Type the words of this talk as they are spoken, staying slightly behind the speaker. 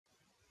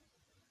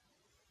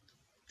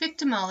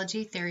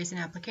Victimology, Theories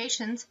and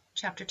Applications,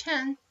 Chapter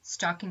 10,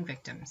 Stalking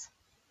Victims.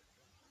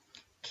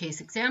 Case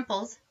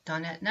examples,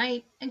 Dawnette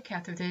Knight and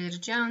Catherine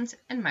Zeta-Jones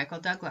and Michael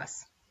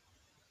Douglas.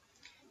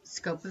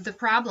 Scope of the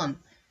problem.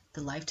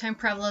 The lifetime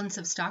prevalence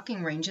of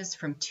stalking ranges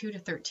from 2 to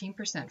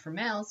 13% for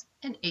males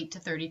and 8 to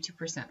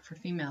 32% for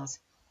females.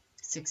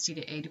 60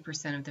 to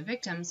 80% of the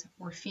victims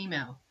were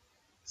female.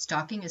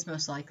 Stalking is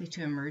most likely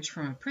to emerge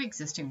from a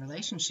pre-existing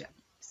relationship.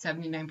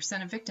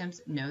 79% of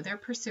victims know their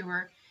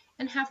pursuer,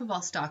 and half of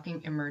all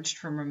stalking emerged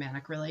from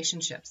romantic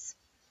relationships.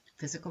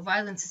 Physical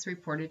violence is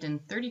reported in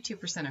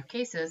 32% of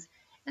cases,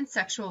 and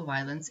sexual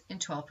violence in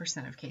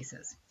 12% of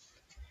cases.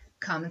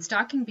 Common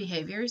stalking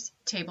behaviors,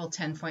 Table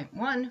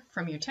 10.1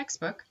 from your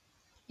textbook,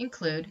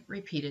 include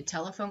repeated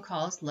telephone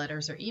calls,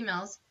 letters, or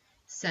emails,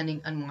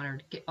 sending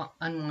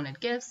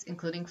unwanted gifts,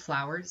 including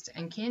flowers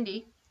and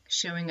candy,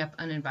 showing up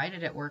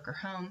uninvited at work or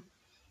home,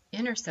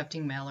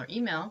 intercepting mail or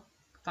email,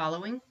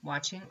 following,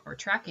 watching, or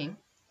tracking,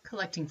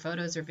 collecting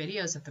photos or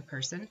videos of the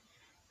person,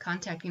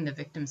 contacting the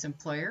victim's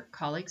employer,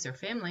 colleagues, or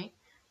family,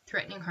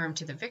 threatening harm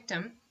to the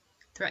victim,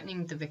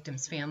 threatening the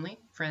victim's family,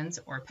 friends,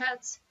 or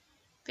pets,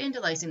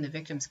 vandalizing the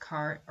victim's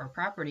car or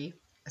property,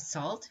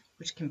 assault,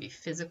 which can be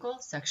physical,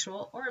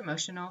 sexual, or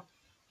emotional,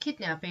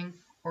 kidnapping,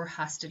 or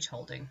hostage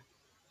holding.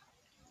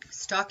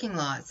 Stalking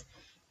laws.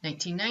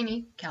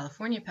 1990,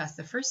 California passed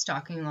the first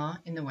stalking law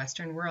in the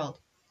Western world.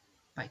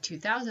 By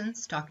 2000,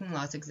 stalking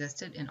laws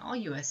existed in all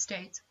U.S.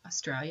 states,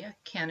 Australia,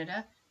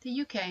 Canada,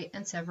 the UK,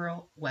 and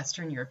several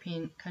Western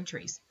European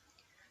countries.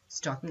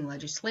 Stalking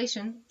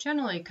legislation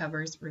generally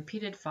covers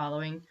repeated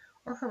following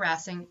or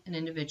harassing an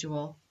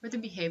individual where the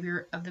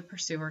behavior of the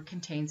pursuer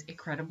contains a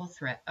credible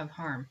threat of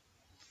harm.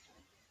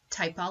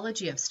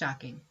 Typology of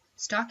stalking.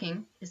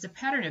 Stalking is a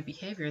pattern of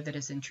behavior that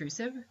is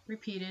intrusive,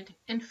 repeated,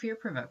 and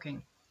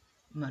fear-provoking.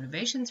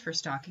 Motivations for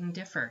stalking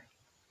differ.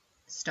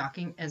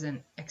 Stalking as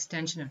an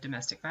extension of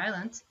domestic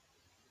violence,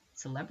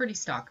 celebrity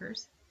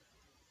stalkers,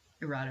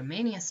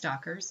 erotomania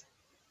stalkers,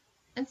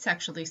 and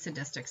sexually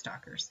sadistic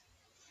stalkers.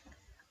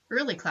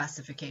 Early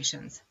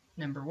classifications.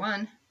 Number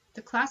 1,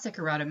 the classic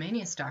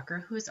erotomania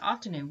stalker, who is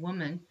often a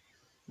woman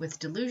with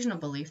delusional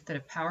belief that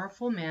a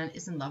powerful man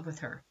is in love with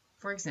her,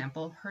 for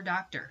example, her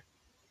doctor.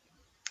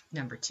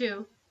 Number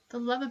 2, the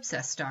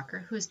love-obsessed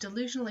stalker, who is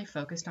delusionally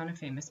focused on a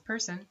famous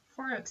person,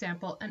 for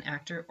example, an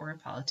actor or a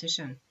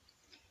politician.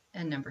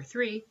 And number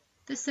 3,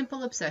 the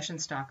simple obsession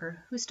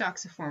stalker, who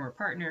stalks a former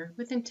partner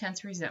with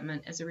intense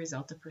resentment as a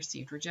result of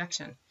perceived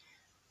rejection.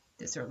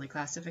 This early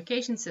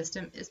classification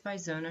system is by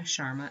Zona,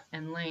 Sharma,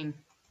 and Lane.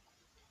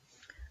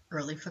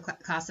 Early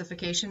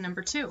classification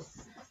number 2.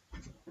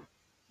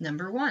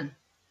 Number 1,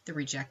 the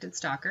rejected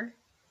stalker.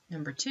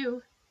 Number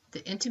 2,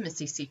 the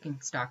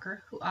intimacy-seeking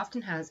stalker, who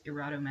often has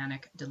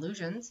erotomanic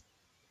delusions.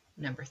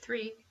 Number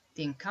 3,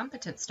 the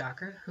incompetent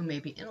stalker, who may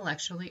be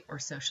intellectually or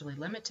socially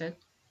limited.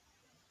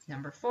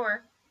 Number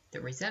 4,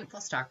 the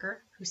resentful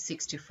stalker, who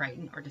seeks to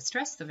frighten or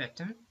distress the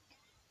victim.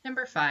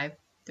 Number 5,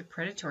 the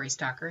predatory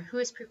stalker, who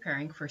is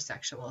preparing for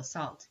sexual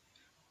assault.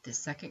 This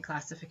second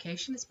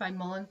classification is by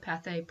Mullen,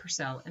 Pathé,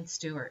 Purcell, and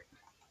Stewart.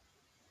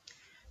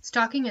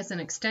 Stalking is an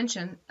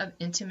extension of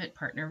intimate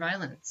partner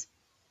violence.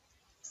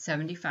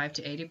 75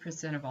 to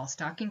 80% of all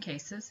stalking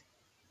cases,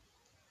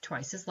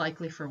 twice as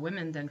likely for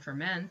women than for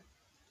men.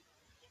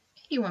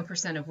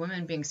 81% of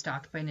women being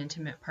stalked by an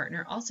intimate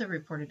partner also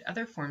reported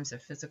other forms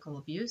of physical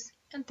abuse,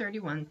 and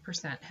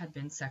 31% had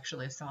been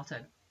sexually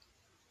assaulted.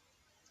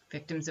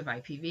 Victims of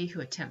IPV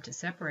who attempt to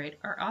separate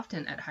are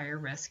often at higher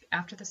risk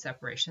after the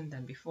separation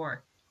than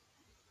before.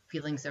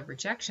 Feelings of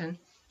rejection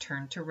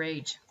turn to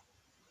rage.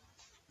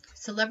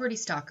 Celebrity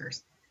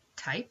stalkers.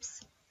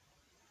 Types: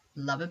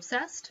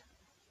 love-obsessed,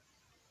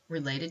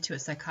 related to a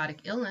psychotic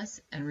illness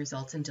and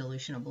results in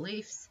delusional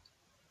beliefs.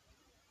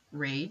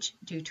 Rage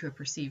due to a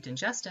perceived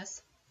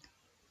injustice.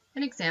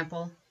 An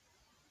example,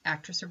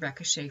 actress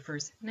Rebecca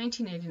Schaeffer's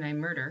 1989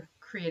 murder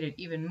created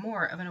even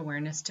more of an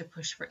awareness to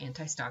push for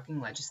anti-stalking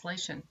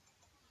legislation.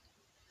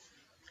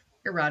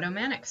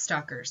 Erotomanic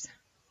stalkers.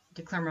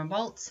 De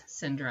Clermont-Bolt's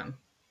syndrome.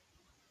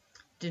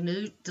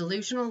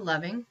 Delusional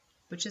loving,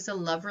 which is a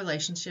love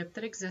relationship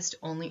that exists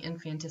only in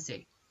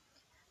fantasy.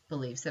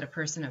 Believes that a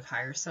person of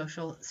higher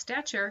social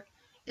stature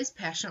is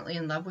passionately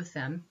in love with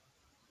him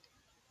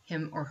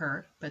or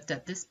her, but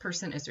that this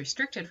person is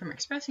restricted from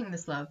expressing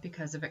this love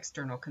because of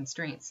external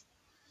constraints.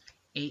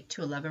 8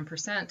 to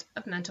 11%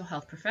 of mental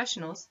health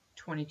professionals,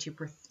 20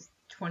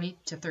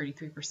 to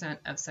 33%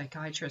 of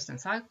psychiatrists and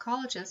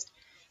psychologists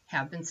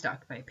have been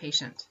stalked by a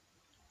patient.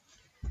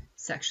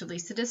 Sexually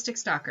sadistic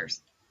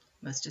stalkers.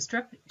 Most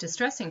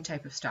distressing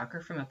type of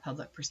stalker from a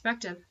public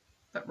perspective,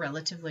 but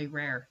relatively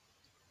rare.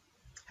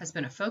 Has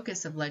been a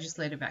focus of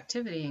legislative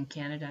activity in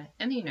Canada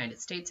and the United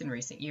States in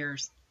recent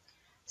years.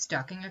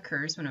 Stalking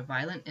occurs when a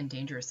violent and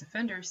dangerous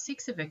offender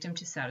seeks a victim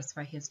to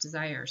satisfy his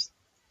desires.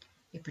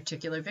 A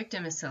particular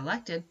victim is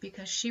selected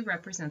because she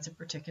represents a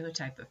particular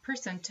type of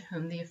person to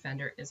whom the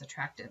offender is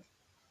attracted.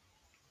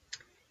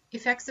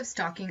 Effects of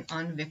stalking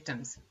on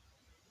victims.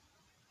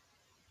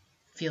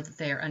 Feel that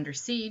they are under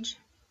siege.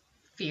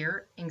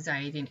 fear,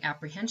 anxiety, and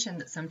apprehension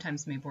that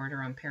sometimes may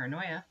border on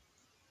paranoia,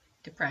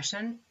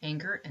 depression,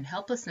 anger, and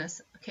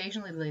helplessness,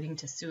 occasionally leading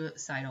to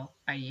suicidal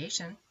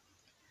ideation,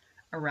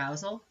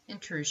 arousal,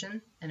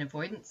 intrusion, and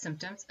avoidance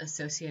symptoms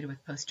associated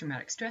with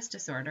post-traumatic stress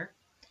disorder,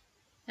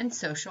 and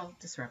social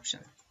disruption.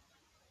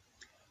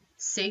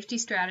 Safety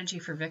strategy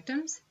for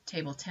victims,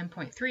 Table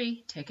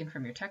 10.3, taken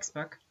from your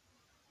textbook.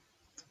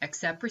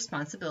 Accept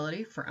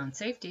responsibility for own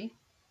safety.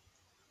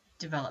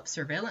 Develop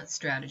surveillance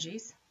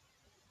strategies.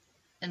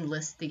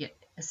 Enlist the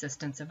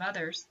assistance of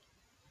others.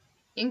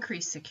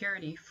 Increase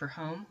security for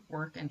home,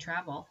 work, and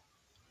travel.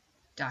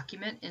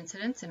 Document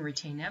incidents and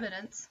retain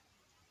evidence.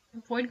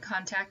 Avoid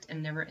contact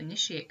and never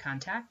initiate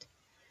contact.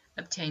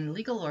 Obtain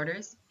legal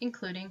orders,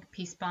 including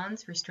peace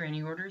bonds,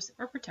 restraining orders,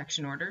 or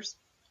protection orders.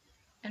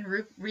 And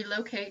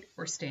relocate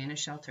or stay in a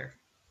shelter.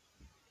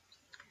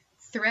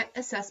 Threat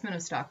assessment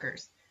of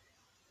stalkers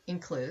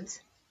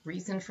includes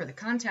reason for the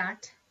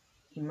contact,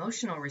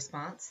 emotional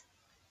response,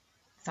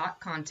 thought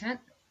content,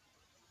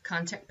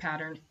 contact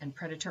pattern and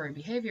predatory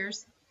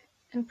behaviors,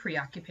 and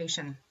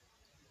preoccupation.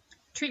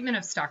 Treatment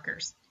of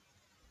stalkers.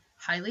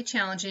 Highly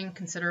challenging,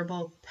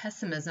 considerable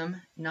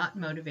pessimism, not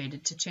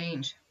motivated to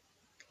change.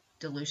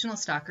 Delusional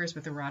stalkers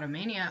with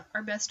erotomania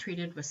are best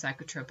treated with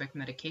psychotropic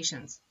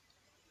medications.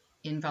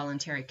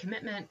 Involuntary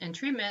commitment and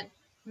treatment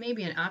may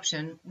be an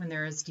option when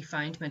there is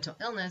defined mental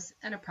illness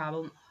and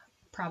a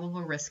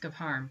probable risk of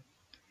harm.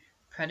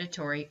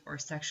 Predatory or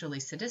sexually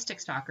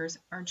sadistic stalkers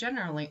are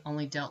generally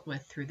only dealt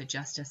with through the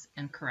justice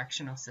and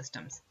correctional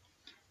systems.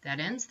 That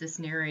ends this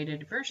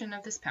narrated version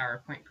of this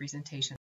PowerPoint presentation.